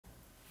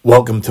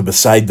Welcome to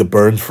Beside the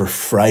Burn for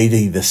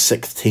Friday, the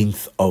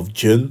 16th of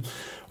June.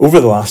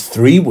 Over the last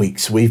 3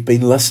 weeks, we've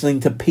been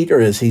listening to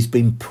Peter as he's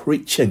been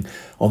preaching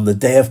on the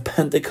day of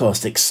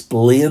Pentecost,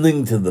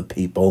 explaining to the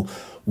people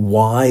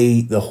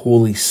why the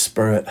Holy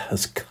Spirit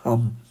has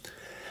come.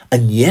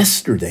 And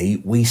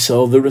yesterday, we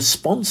saw the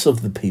response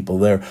of the people.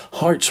 Their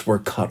hearts were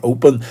cut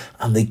open,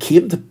 and they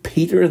came to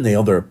Peter and the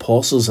other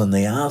apostles, and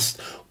they asked,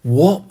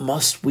 "What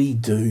must we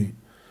do?"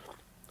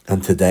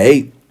 And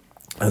today,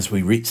 as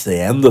we reach the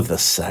end of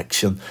this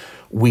section,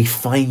 we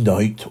find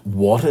out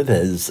what it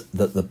is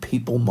that the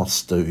people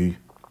must do.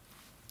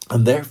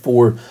 And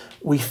therefore,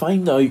 we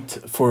find out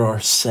for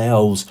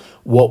ourselves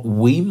what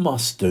we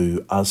must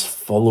do as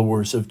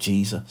followers of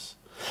Jesus.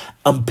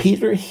 And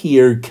Peter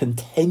here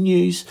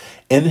continues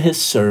in his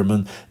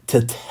sermon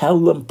to tell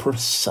them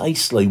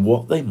precisely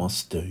what they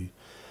must do.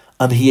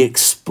 And he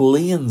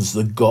explains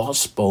the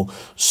gospel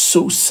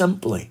so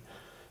simply.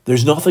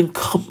 There's nothing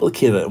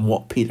complicated in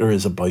what Peter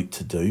is about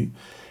to do.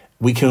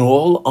 We can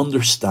all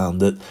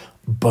understand it,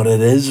 but it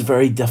is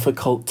very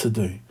difficult to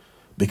do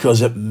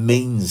because it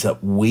means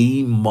that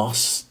we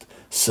must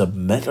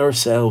submit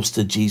ourselves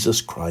to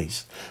Jesus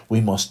Christ.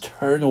 We must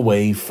turn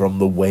away from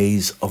the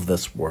ways of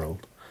this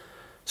world.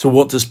 So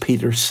what does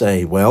Peter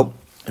say? Well,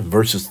 in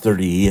verses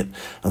 38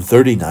 and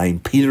 39,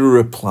 Peter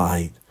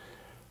replied,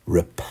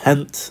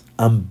 "Repent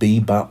and be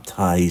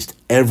baptized,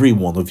 every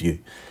one of you,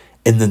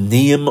 in the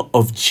name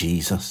of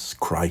Jesus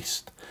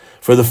Christ,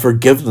 for the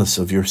forgiveness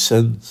of your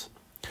sins,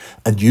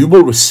 and you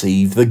will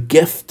receive the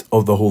gift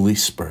of the Holy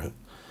Spirit.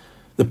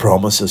 The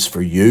promise is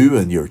for you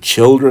and your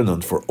children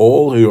and for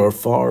all who are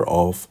far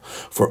off,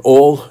 for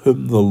all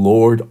whom the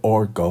Lord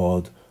our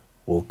God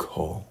will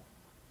call."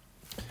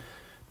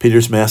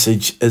 Peter's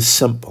message is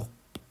simple.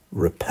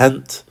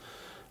 Repent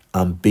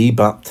and be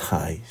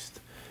baptized,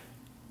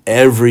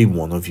 every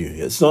one of you.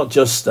 It's not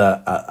just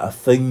a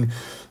thing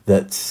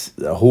that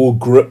the whole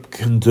group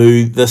can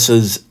do. This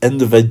is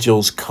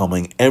individuals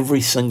coming.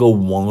 Every single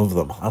one of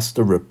them has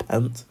to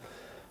repent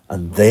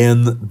and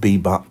then be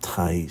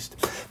baptized.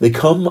 They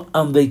come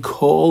and they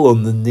call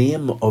on the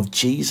name of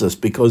Jesus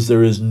because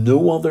there is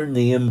no other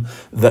name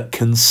that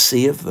can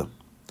save them.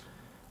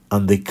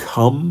 And they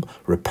come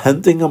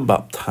repenting and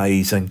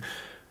baptizing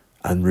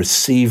and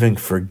receiving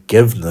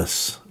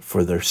forgiveness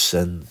for their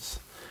sins.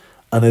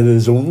 And it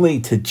is only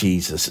to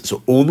Jesus, it's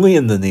only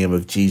in the name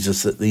of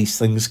Jesus that these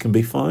things can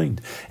be found.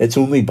 It's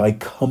only by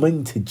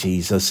coming to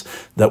Jesus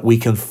that we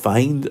can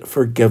find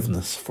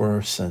forgiveness for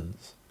our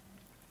sins.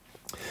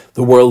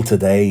 The world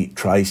today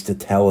tries to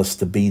tell us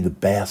to be the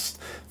best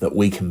that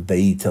we can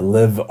be, to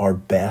live our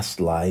best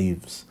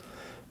lives.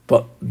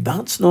 But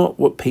that's not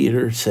what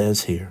Peter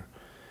says here.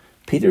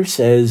 Peter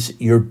says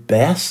your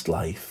best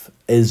life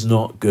is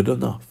not good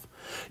enough.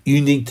 You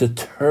need to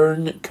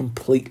turn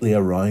completely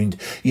around.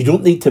 You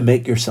don't need to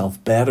make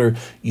yourself better.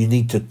 You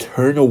need to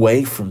turn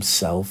away from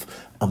self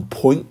and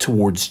point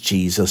towards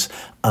Jesus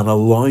and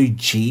allow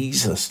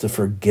Jesus to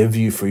forgive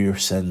you for your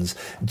sins.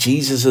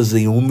 Jesus is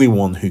the only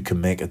one who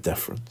can make a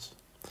difference.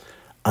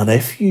 And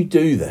if you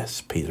do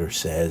this, Peter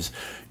says,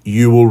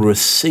 you will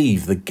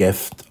receive the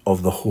gift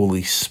of the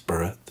Holy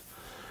Spirit.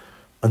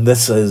 And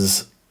this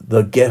is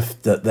the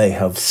gift that they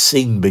have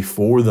seen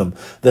before them.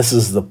 This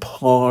is the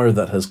power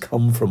that has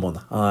come from on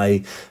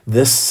high.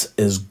 This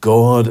is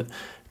God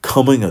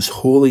coming as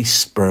Holy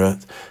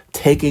Spirit,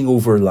 taking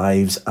over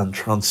lives and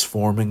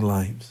transforming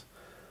lives.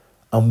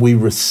 And we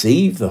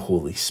receive the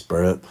Holy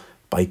Spirit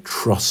by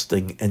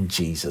trusting in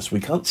Jesus. We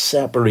can't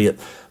separate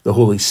the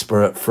Holy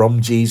Spirit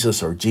from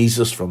Jesus or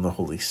Jesus from the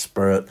Holy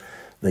Spirit.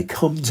 They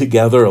come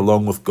together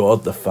along with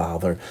God the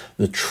Father,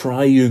 the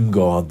triune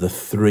God, the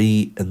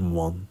three in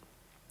one.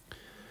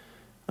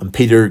 And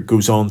Peter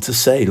goes on to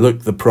say,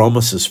 look, the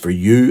promise is for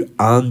you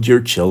and your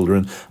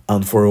children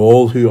and for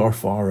all who are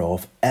far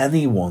off.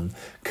 Anyone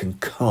can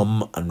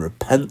come and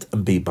repent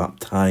and be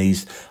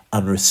baptized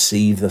and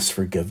receive this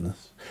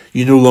forgiveness.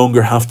 You no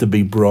longer have to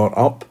be brought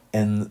up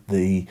in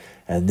the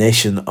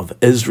nation of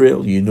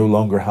Israel. You no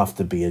longer have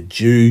to be a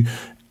Jew.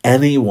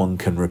 Anyone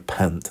can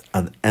repent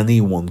and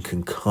anyone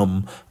can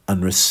come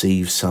and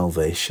receive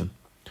salvation.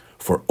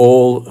 For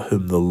all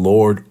whom the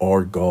Lord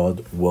our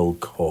God will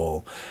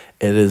call.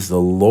 It is the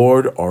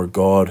Lord our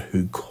God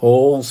who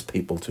calls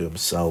people to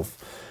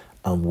himself,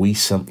 and we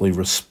simply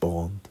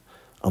respond.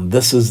 And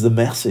this is the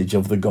message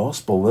of the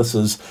gospel. This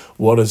is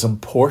what is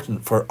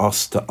important for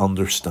us to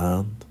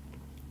understand.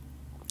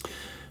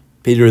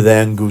 Peter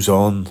then goes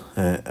on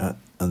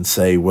and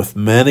say, with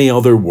many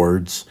other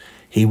words,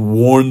 he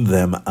warned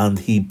them and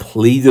he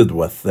pleaded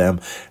with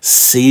them,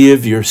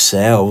 save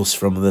yourselves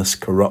from this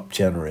corrupt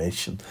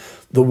generation.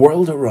 The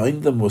world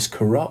around them was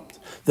corrupt.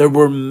 There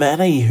were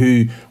many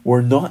who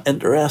were not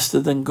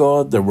interested in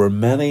God. There were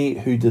many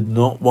who did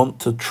not want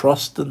to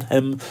trust in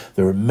him.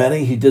 There were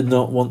many who did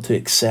not want to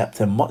accept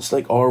him, much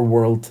like our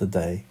world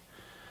today.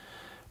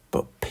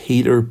 But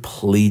Peter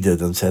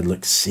pleaded and said,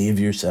 look, save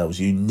yourselves.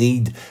 You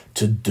need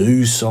to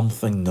do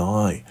something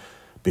now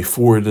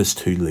before it is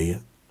too late.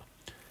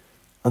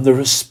 And the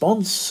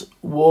response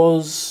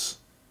was,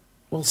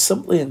 well,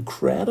 simply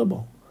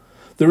incredible.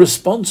 The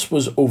response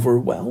was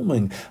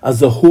overwhelming.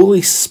 As the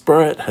Holy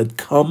Spirit had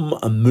come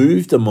and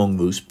moved among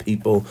those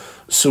people,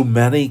 so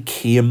many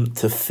came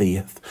to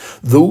faith.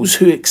 Those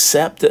who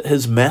accepted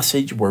his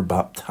message were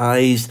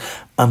baptized,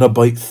 and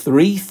about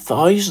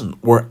 3,000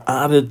 were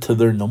added to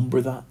their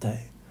number that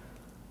day.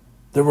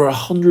 There were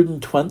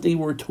 120,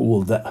 we're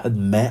told, that had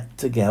met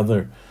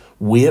together,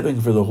 waiting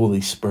for the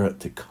Holy Spirit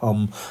to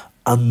come,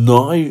 and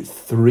now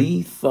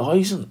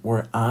 3,000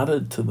 were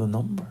added to the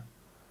number.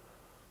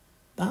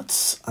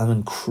 That's an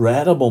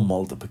incredible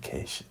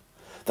multiplication.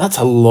 That's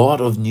a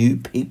lot of new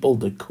people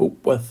to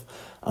cope with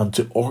and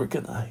to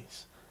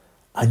organise.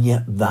 And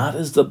yet that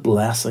is the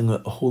blessing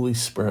that the Holy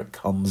Spirit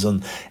comes.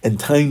 And in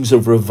times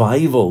of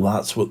revival,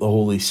 that's what the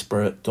Holy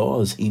Spirit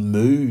does. He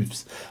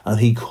moves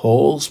and he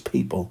calls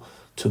people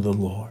to the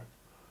Lord.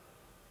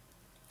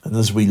 And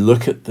as we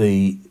look at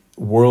the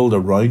world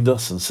around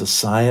us and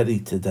society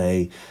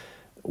today,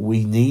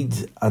 we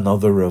need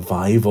another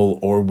revival,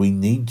 or we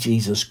need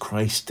Jesus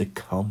Christ to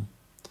come.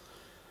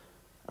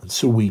 And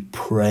so we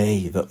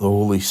pray that the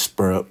Holy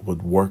Spirit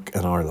would work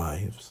in our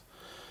lives.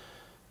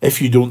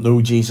 If you don't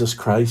know Jesus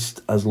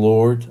Christ as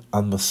Lord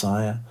and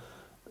Messiah,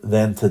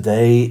 then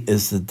today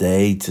is the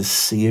day to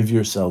save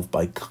yourself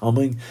by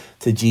coming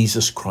to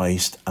Jesus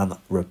Christ and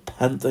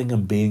repenting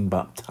and being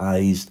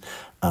baptized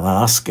and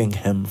asking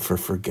him for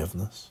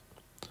forgiveness.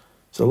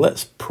 So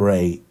let's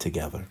pray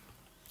together.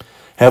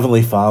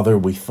 Heavenly Father,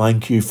 we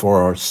thank you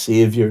for our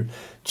Saviour,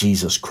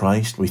 Jesus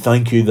Christ. We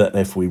thank you that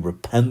if we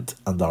repent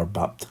and are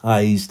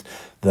baptized,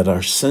 that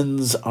our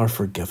sins are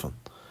forgiven.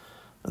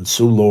 And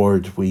so,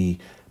 Lord, we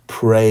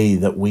pray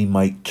that we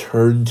might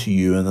turn to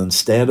you, and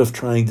instead of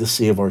trying to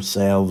save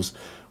ourselves,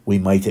 we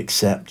might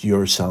accept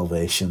your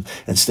salvation.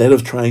 Instead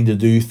of trying to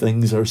do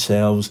things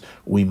ourselves,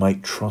 we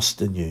might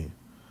trust in you.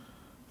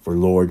 For,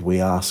 Lord,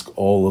 we ask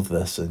all of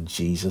this in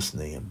Jesus'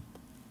 name.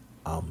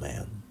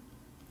 Amen.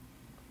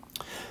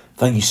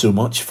 Thank you so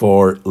much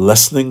for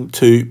listening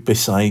to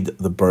Beside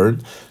the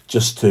Burn.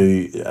 Just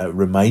to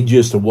remind you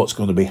as to what's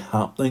going to be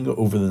happening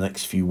over the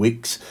next few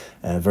weeks.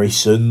 Very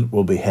soon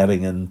we'll be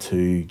heading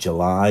into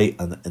July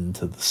and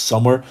into the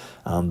summer,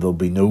 and there'll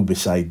be no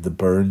Beside the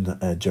Burn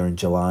during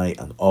July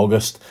and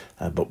August,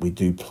 but we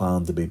do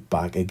plan to be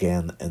back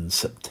again in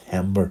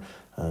September,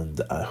 and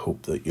I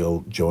hope that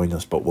you'll join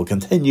us. But we'll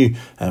continue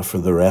for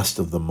the rest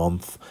of the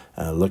month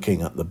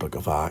looking at the book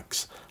of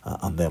Acts,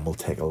 and then we'll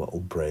take a little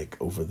break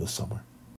over the summer.